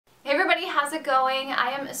how's it going?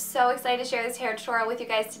 I am so excited to share this hair tutorial with you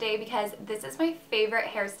guys today because this is my favorite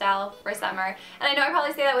hairstyle for summer. And I know I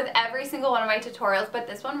probably say that with every single one of my tutorials, but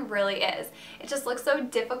this one really is. It just looks so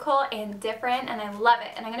difficult and different and I love it.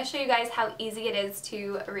 And I'm going to show you guys how easy it is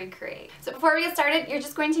to recreate. So before we get started, you're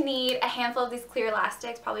just going to need a handful of these clear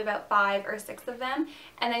elastics, probably about 5 or 6 of them.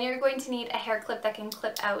 And then you're going to need a hair clip that can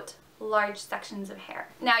clip out large sections of hair.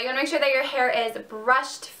 Now you want to make sure that your hair is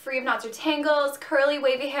brushed, free of knots or tangles. Curly,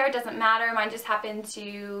 wavy hair doesn't matter. Mine just happened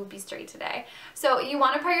to be straight today. So you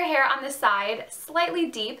want to part your hair on the side slightly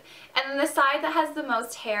deep, and then the side that has the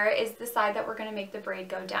most hair is the side that we're going to make the braid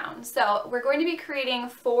go down. So we're going to be creating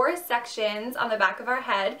 4 sections on the back of our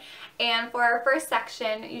head, and for our first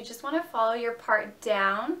section you just want to follow your part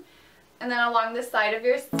down and then along the side of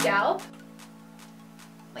your scalp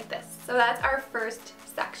like this. So that's our first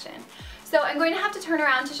section. So I'm going to have to turn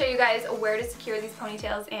around to show you guys where to secure these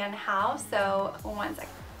ponytails and how, so 1 second.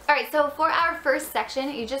 Alright, so for our first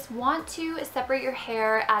section, you just want to separate your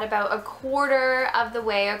hair at about 1/4 of the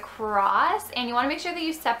way across, and you want to make sure that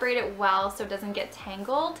you separate it well so it doesn't get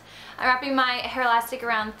tangled. I'm wrapping my hair elastic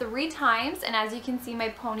around 3 times, and as you can see, my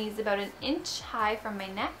pony is about 1 inch high from my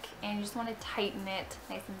neck, and you just want to tighten it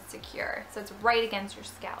nice and secure so it's right against your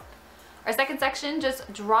scalp. Our second section,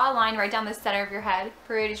 just draw a line right down the center of your head,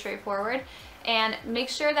 pretty straightforward, and make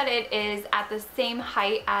sure that it is at the same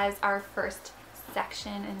height as our first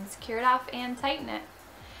section and secure it off and tighten it.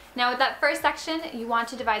 Now with that first section, you want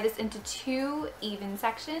to divide this into 2 even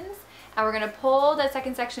sections, and we're going to pull the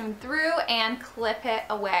second section through and clip it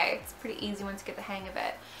away. It's pretty easy once you get the hang of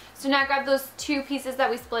it. So now grab those 2 pieces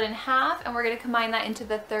that we split in half, and we're going to combine that into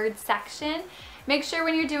the third section. Make sure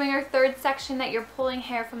when you're doing your third section that you're pulling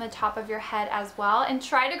hair from the top of your head as well, and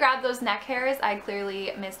try to grab those neck hairs. I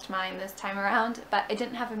clearly missed mine this time around, but I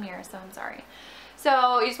didn't have a mirror, so I'm sorry.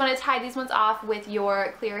 So you just want to tie these ones off with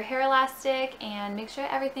your clear hair elastic and make sure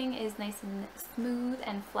everything is nice and smooth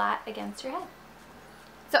and flat against your head.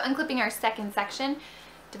 So unclipping our second section,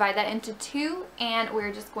 divide that into 2, and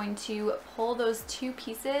we're just going to pull those 2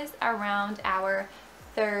 pieces around our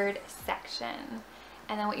third section.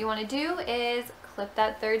 And then what you want to do is clip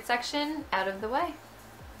that third section out of the way.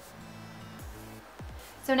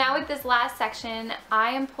 So now with this last section, I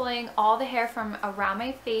am pulling all the hair from around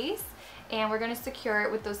my face, and we're going to secure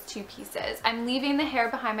it with those 2 pieces. I'm leaving the hair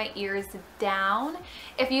behind my ears down.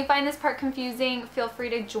 If you find this part confusing, feel free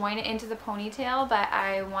to join it into the ponytail, but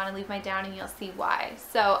I want to leave mine down and you'll see why.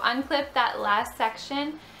 So unclip that last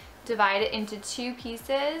section, divide it into 2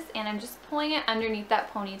 pieces, and I'm just pulling it underneath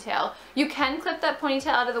that ponytail. You can clip that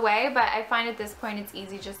ponytail out of the way, but I find at this point it's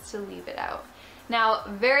easy just to leave it out. Now,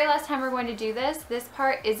 very last time we're going to do this, this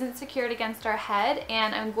part isn't secured against our head,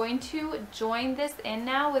 and I'm going to join this in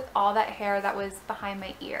now with all that hair that was behind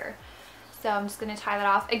my ear. So I'm just going to tie that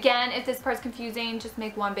off. Again, if this part's confusing, just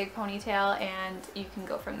make one big ponytail and you can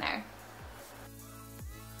go from there.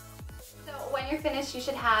 So when you're finished, you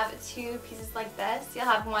should have 2 pieces like this. You'll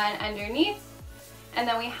have one underneath, and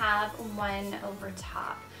then we have one over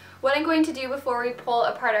top. What I'm going to do before we pull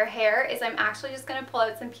apart our hair is I'm actually just going to pull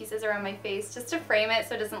out some pieces around my face just to frame it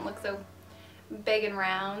so it doesn't look so big and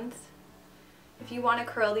round. If you want to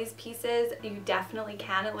curl these pieces, you definitely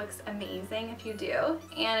can. It looks amazing if you do.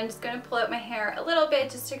 And I'm just going to pull out my hair a little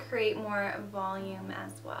bit just to create more volume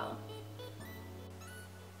as well.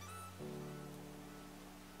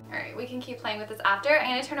 Alright, we can keep playing with this after. I'm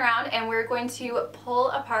going to turn around and we're going to pull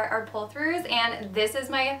apart our pull-throughs, and this is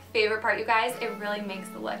my favorite part, you guys. It really makes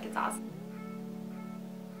the look. It's awesome.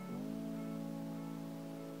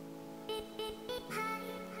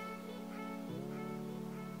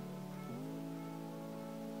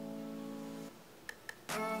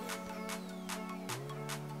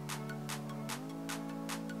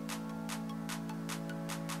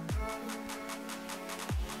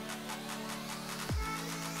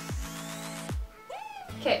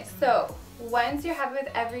 Okay, so once you're happy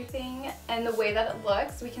with everything and the way that it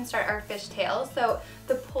looks, we can start our fishtail. So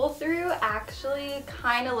the pull-through actually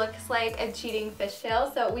kind of looks like a cheating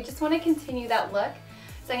fishtail, so we just want to continue that look.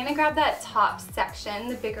 So I'm going to grab that top section,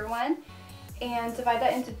 the bigger one, and divide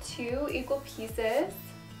that into 2 equal pieces.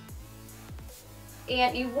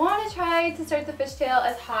 And you want to try to start the fishtail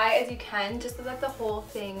as high as you can just so that the whole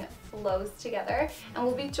thing flows together. And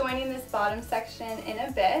we'll be joining this bottom section in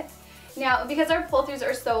a bit. Now, because our pull-throughs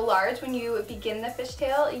are so large, when you begin the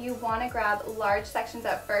fishtail, you want to grab large sections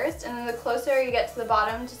at first, and then the closer you get to the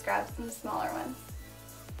bottom, just grab some smaller ones.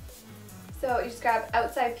 So you just grab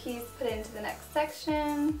outside piece, put it into the next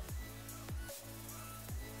section.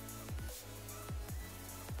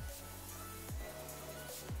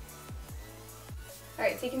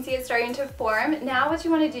 Alright, so you can see it's starting to form. Now what you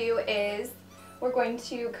want to do is we're going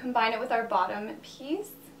to combine it with our bottom piece.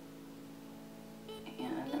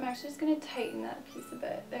 And I'm actually just going to tighten that piece a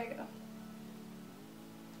bit. There you go.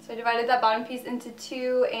 So I divided that bottom piece into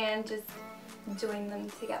two and just join them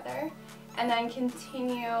together. And then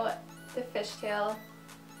continue the fishtail.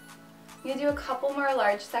 I'm going to do a couple more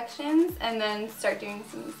large sections and then start doing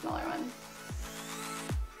some smaller ones.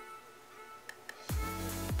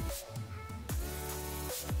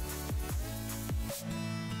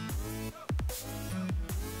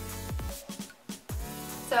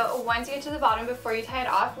 So once you get to the bottom, before you tie it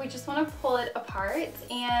off, we just want to pull it apart,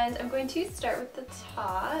 and I'm going to start with the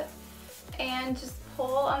top and just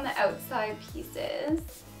pull on the outside pieces.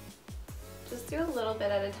 Just do a little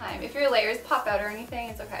bit at a time. If your layers pop out or anything,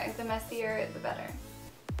 it's okay. The messier, the better.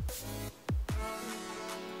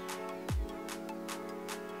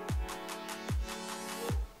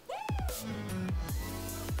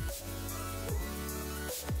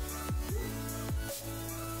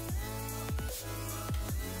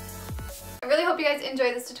 I really hope you guys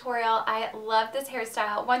enjoyed this tutorial. I love this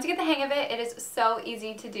hairstyle. Once you get the hang of it, it is so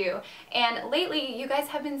easy to do. And lately, you guys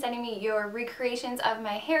have been sending me your recreations of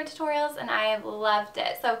my hair tutorials, and I have loved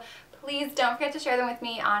it. So please don't forget to share them with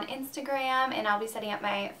me on Instagram, and I'll be setting up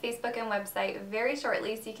my Facebook and website very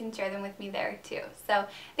shortly, so you can share them with me there too. So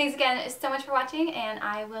thanks again so much for watching, and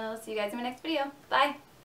I will see you guys in my next video. Bye!